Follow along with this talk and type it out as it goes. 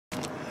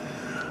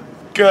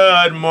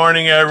Good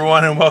morning,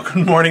 everyone, and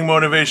welcome to Morning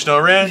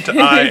Motivational Rant.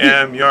 I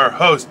am your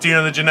host,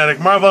 Dino the Genetic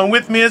Marvel, and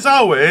with me, as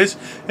always,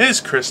 is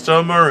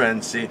Crystal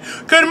Morency.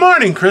 Good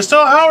morning,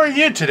 Crystal. How are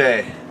you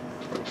today?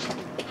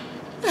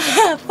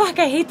 Fuck,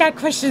 I hate that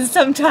question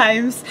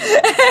sometimes.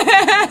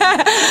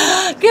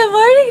 Good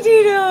morning,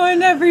 Dino,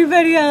 and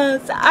everybody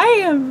else.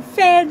 I am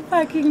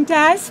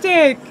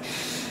fan-fucking-tastic.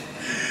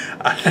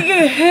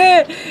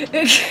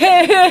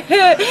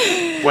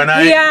 When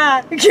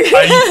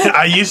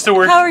I used to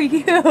work. How are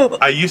you?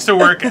 I used to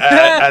work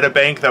at a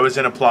bank that was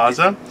in a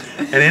plaza,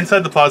 and inside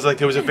the plaza,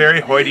 like, it was a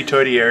very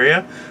hoity-toity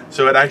area.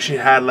 So it actually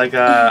had like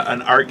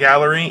an art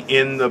gallery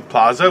in the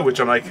plaza, which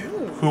I'm like,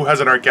 who has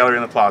an art gallery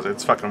in the plaza?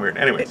 It's fucking weird.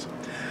 Anyways,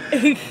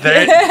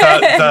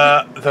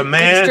 the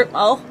man.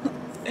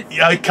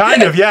 Yeah,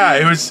 kind of. Yeah,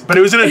 it was, but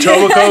it was in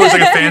Etobicoke. It was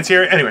like a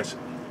fancier. Anyways.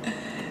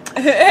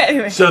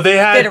 Anyway, so they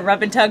had a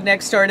rub and tug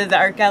next door to the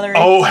art gallery.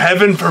 Oh,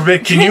 heaven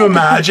forbid. Can you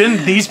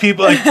imagine these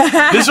people? Like,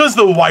 this was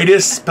the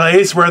whitest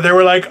place where they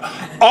were like,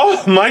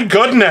 oh my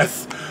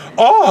goodness.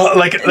 Oh,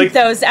 like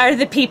those are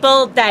the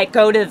people that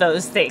go to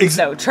those things,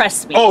 though,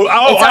 trust me. Oh, it's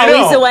I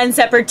always know. The ones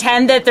that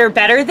pretend that they're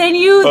better than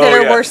you, that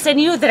are worse than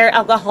you, that are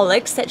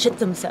alcoholics, that shit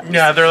themselves.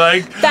 Yeah, they're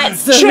like,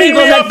 that's the chain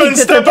people me that up and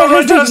think step on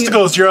my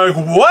testicles. You're like,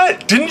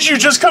 what? Didn't you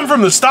just come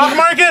from the stock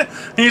market?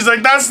 And he's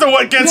like, that's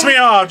what gets me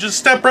off. Just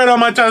step right on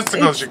my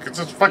testicles. It's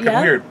just fucking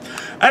weird.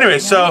 Anyway,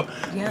 so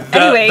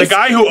the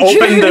guy who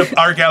opened the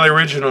art gallery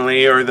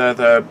originally, or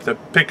the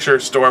picture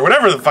store,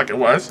 whatever the fuck it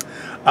was,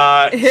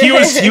 he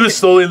was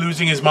slowly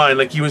losing his mind.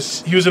 Like, he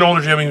was an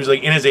older gentleman. He was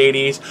like in his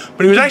 80s,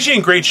 but he was actually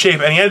in great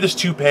shape. And he had this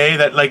toupee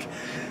that, like,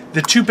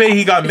 the toupee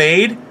he got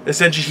made,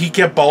 essentially he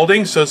kept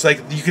balding, so it's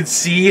like you could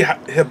see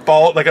him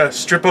bald, like a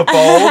strip of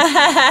bald.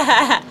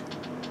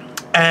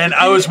 And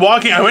I was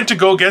walking. I went to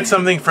go get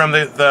something from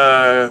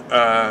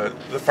the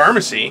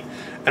pharmacy,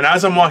 and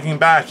as I'm walking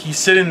back, he's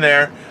sitting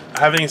there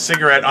having a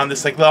cigarette on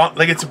this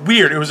like it's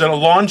weird. It was in a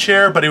lawn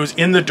chair, but it was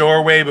in the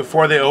doorway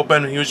before they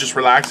opened, and he was just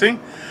relaxing.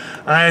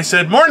 And I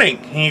said, morning.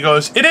 And he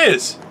goes, it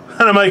is.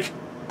 And I'm like,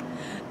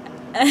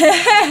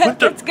 what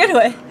the? That's a good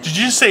one. Did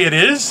you just say it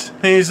is?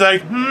 And he's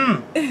like,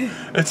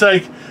 It's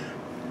like,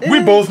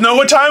 we both know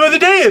what time of the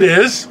day it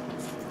is.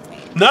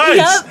 Nice.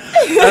 Yep.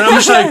 And I'm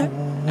just like,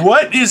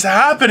 what is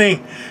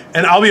happening?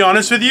 And I'll be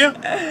honest with you,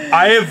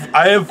 I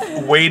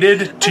have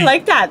waited to. I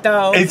like that,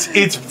 though.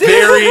 It's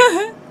very,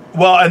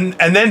 well,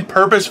 and then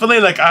purposefully,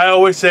 like, I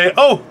always say,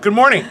 oh, good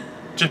morning.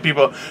 Just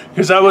people,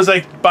 because I was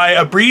like, by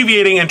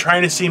abbreviating and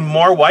trying to seem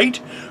more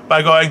white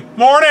by going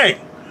morning,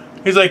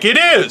 he's like, it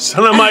is,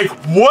 and I'm like,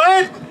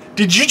 what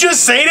did you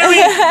just say to me?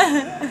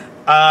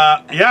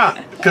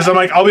 Yeah, because I'm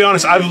like, I'll be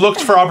honest, I've looked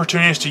for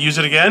opportunities to use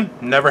it again,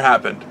 never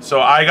happened. So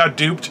I got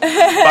duped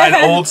by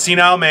an old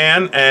senile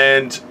man,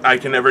 and I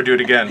can never do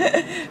it again.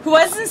 Who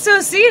wasn't so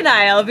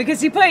senile,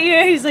 because he put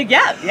you, he's like,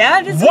 yeah,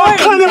 it's what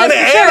morning, kind of an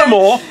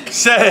animal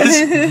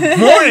says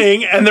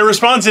morning and the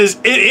response is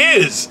it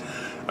is?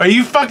 Are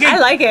you fucking? I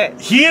like it.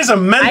 He is a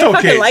mental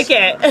case. I fucking like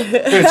it.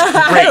 It's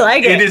great. I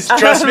like it. It is.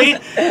 Trust me,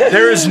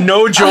 there is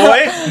no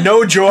joy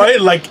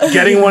like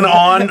getting one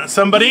on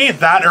somebody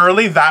that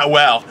early, that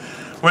well.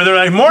 Where they're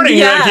like, morning,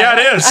 you're like, yeah,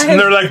 it is. And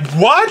they're like,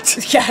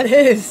 what? Yeah, it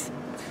is.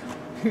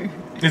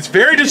 It's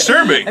very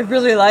disturbing. I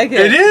really like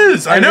it. It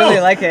is. I know. I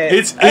really like it.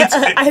 It's I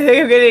think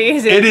I'm gonna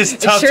use it. It is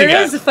tough to get. It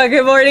sure is a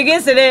fucking morning,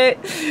 isn't it?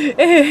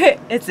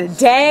 It's a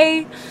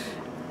day.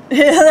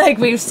 Like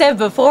we've said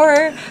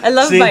before, I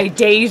love my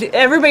day.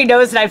 Everybody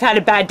knows that I've had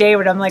a bad day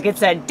when I'm like,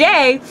 it's a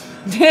day.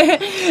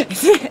 It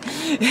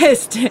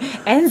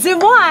ends in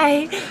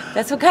Y.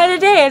 That's what kind of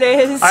day it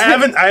is. I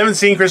haven't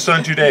seen Crystal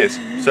in 2 days,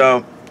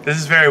 so this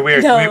is very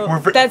weird. No,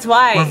 that's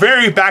why. We're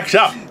very backed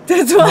up.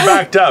 That's why. We're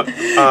backed up.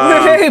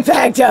 We're very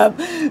backed up.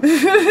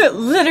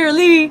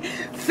 Literally,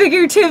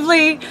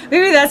 figuratively.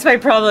 Maybe that's my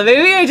problem.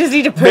 Maybe I just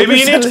need to poop. Maybe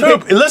you need to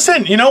poop.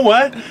 Listen, you know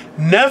what?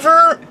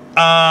 Never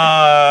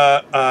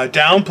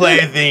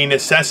downplay the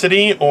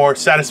necessity or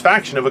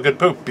satisfaction of a good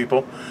poop,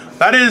 people.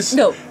 That is,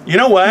 you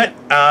know what?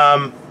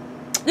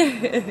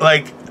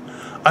 Like,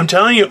 I'm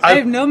telling you, I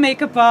have no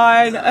makeup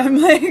on. I'm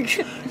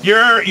like,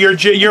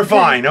 you're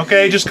fine.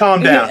 Okay, just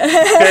calm down.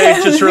 Okay,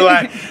 just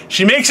relax.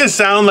 She makes it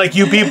sound like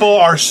you people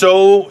are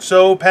so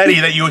petty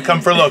that you would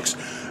come for looks.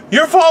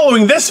 You're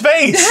following this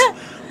face.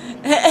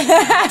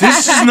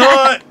 This is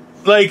not.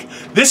 Like,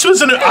 this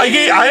was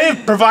I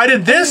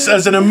provided this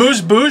as an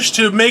amuse-bouche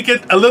to make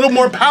it a little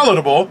more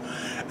palatable,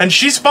 and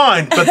she's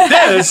fine. But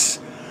this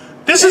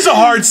is a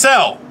hard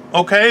sell,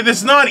 okay? This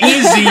is not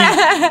easy,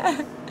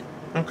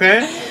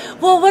 okay?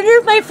 Well, I wonder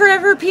if my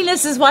forever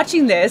penis is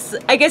watching this.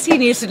 I guess he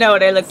needs to know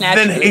what I look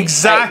naturally. Then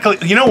exactly.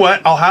 You know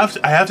what? I have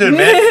to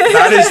admit,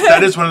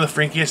 that is one of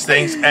the freakiest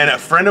things. And a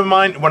friend of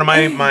mine, one of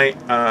my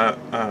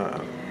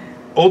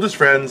oldest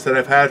friends that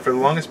I've had for the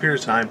longest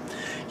period of time,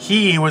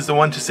 he was the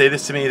one to say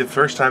this to me the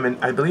first time, and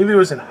I believe it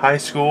was in high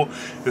school.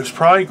 It was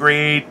probably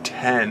grade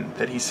 10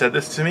 that he said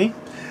this to me,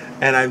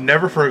 and I've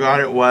never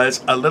forgotten it.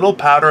 Was a little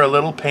powder, a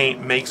little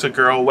paint makes a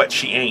girl what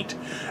she ain't.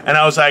 And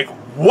I was like,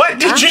 what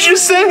did you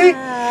just say?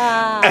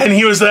 And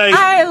he was like,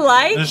 I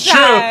like it's that.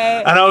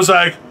 true. And I was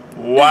like,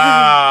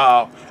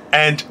 wow.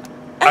 And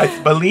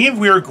I believe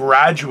we were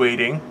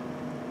graduating.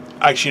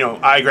 Actually, no,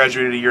 I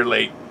graduated a year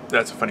late.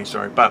 That's a funny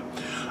story. But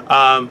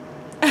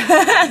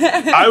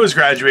I was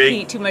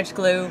graduating. Eat too much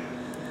glue.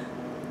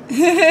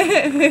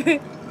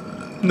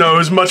 No, it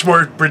was much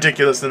more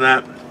ridiculous than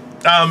that.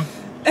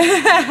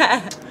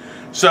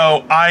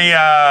 So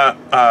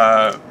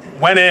I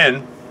went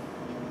in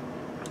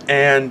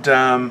and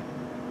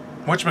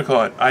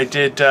whatchamacallit, I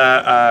did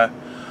a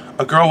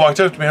girl walked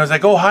up to me. I was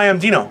like, oh, hi, I'm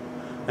Dino.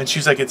 And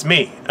she's like, it's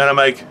me. And I'm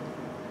like,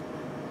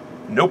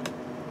 nope.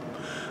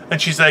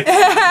 And she's like,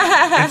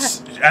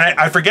 and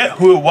I forget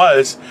who it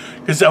was,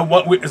 because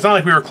it's not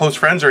like we were close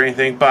friends or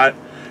anything, but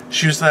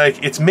she was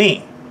like, it's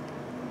me.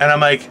 And I'm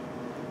like,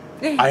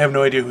 I have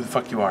no idea who the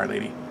fuck you are,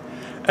 lady.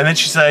 And then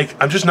she's like,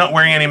 I'm just not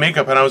wearing any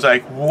makeup. And I was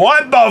like,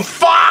 what the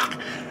fuck?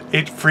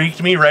 It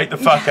freaked me right the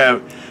fuck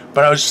out.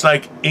 But I was just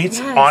like,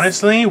 it's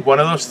honestly one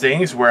of those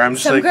things where I'm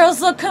just Some like...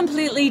 girls look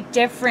completely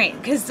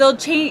different because they'll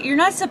change. You're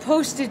not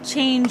supposed to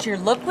change your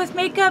look with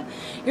makeup.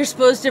 You're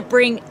supposed to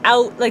bring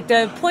out, like,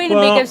 the point of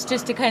makeup is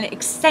just to kind of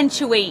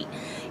accentuate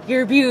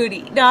your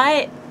beauty,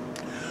 not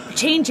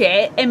change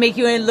it and make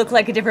you look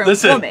like a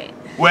different woman.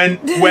 When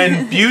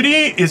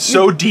beauty is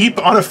so deep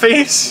on a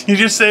face, you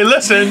just say,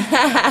 listen,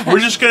 we're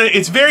just gonna,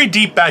 it's very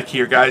deep back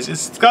here, guys.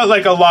 It's got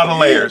like a lot of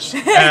layers.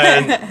 But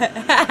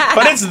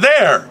it's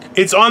there.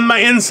 It's on my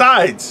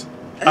insides.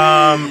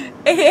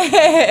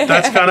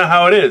 That's kind of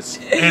how it is.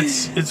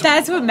 It's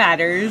that's what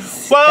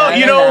matters. Well,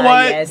 you know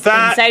what? Yes.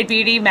 Inside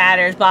beauty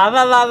matters. Blah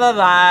blah blah blah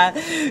blah.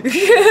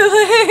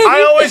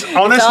 I always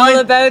honestly. It's all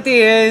about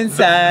the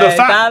inside. The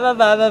blah blah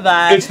blah blah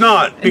blah. It's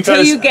not because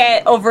until you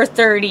get over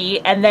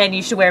 30, and then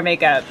you should wear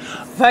makeup.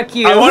 Fuck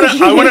you. I want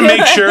to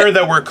make sure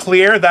that we're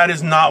clear. That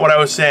is not what I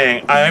was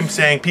saying. I'm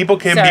saying people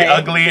can be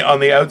ugly on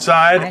the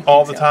outside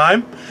all the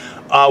time.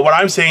 What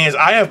I'm saying is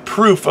I have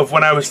proof of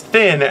when I was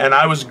thin and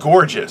I was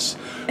gorgeous.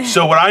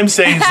 So what I'm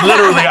saying is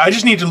literally I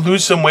just need to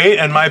lose some weight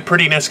and my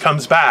prettiness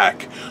comes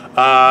back.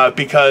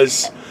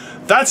 Because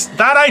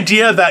that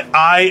idea that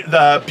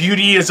the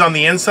beauty is on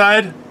the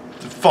inside,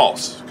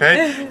 false,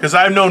 okay? Because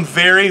I've known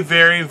very,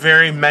 very,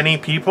 very many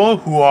people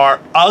who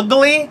are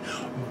ugly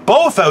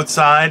both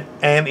outside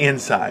and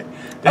inside.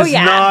 It's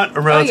not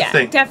a relative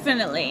thing.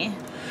 Definitely.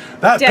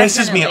 That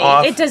pisses me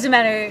off. It doesn't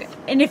matter.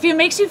 And if it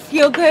makes you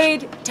feel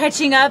good,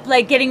 touching up,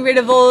 like getting rid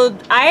of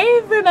old...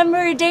 I remember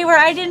a day where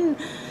I didn't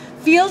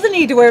feel the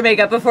need to wear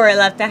makeup before I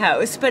left the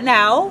house. But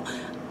now,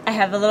 I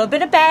have a little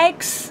bit of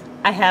bags.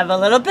 I have a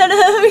little bit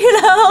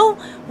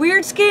of,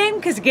 weird skin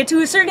because I get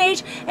to a certain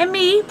age. And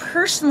me,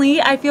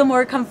 personally, I feel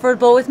more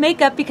comfortable with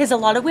makeup because a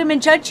lot of women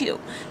judge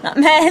you. Not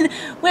men,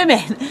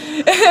 women.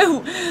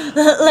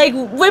 Like,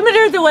 women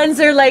are the ones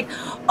that are like,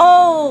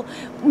 oh...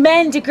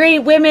 men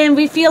degrade women.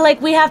 We feel like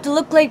we have to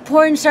look like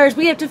porn stars.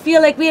 We have to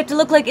feel like we have to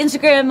look like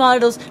Instagram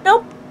models.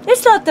 Nope,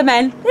 it's not the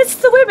men. It's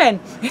the women.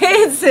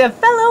 It's the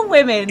fellow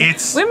women.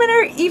 Women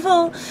are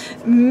evil.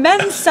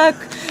 Men suck.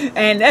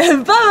 And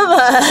blah, blah,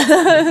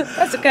 blah.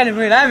 That's the kind of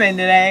mood I'm in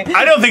today.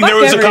 I don't think there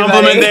was a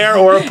compliment there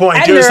or a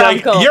point. It was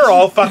like, you're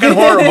all fucking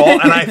horrible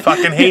and I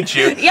fucking hate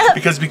you.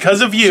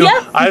 Because of you,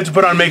 I have to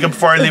put on makeup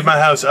before I leave my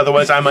house.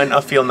 Otherwise, I might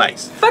not feel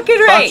nice. Fucking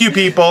right. Fuck you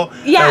people.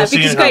 Yeah,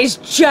 because you guys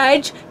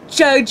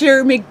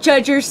Judger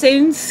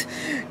McJudgersons.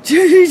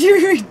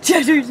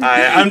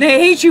 I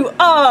hate you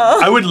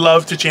all. I would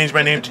love to change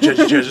my name to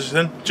Judgy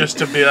Judgerson just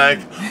to be like,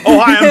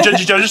 oh, hi, I'm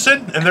Judgy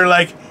Judgerson. And they're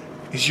like,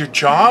 is your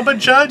job a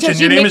judge? And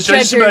your name is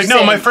Judgerson? Like,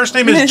 no, my first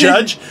name is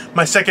Judge.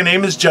 My second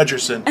name is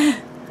Judgerson.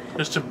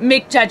 Just to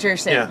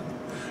McJudgerson. Yeah.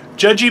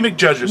 Judgy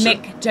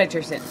McJudgerson.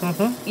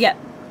 McJudgerson. Yep.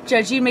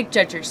 Judgy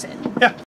McJudgerson. Yeah.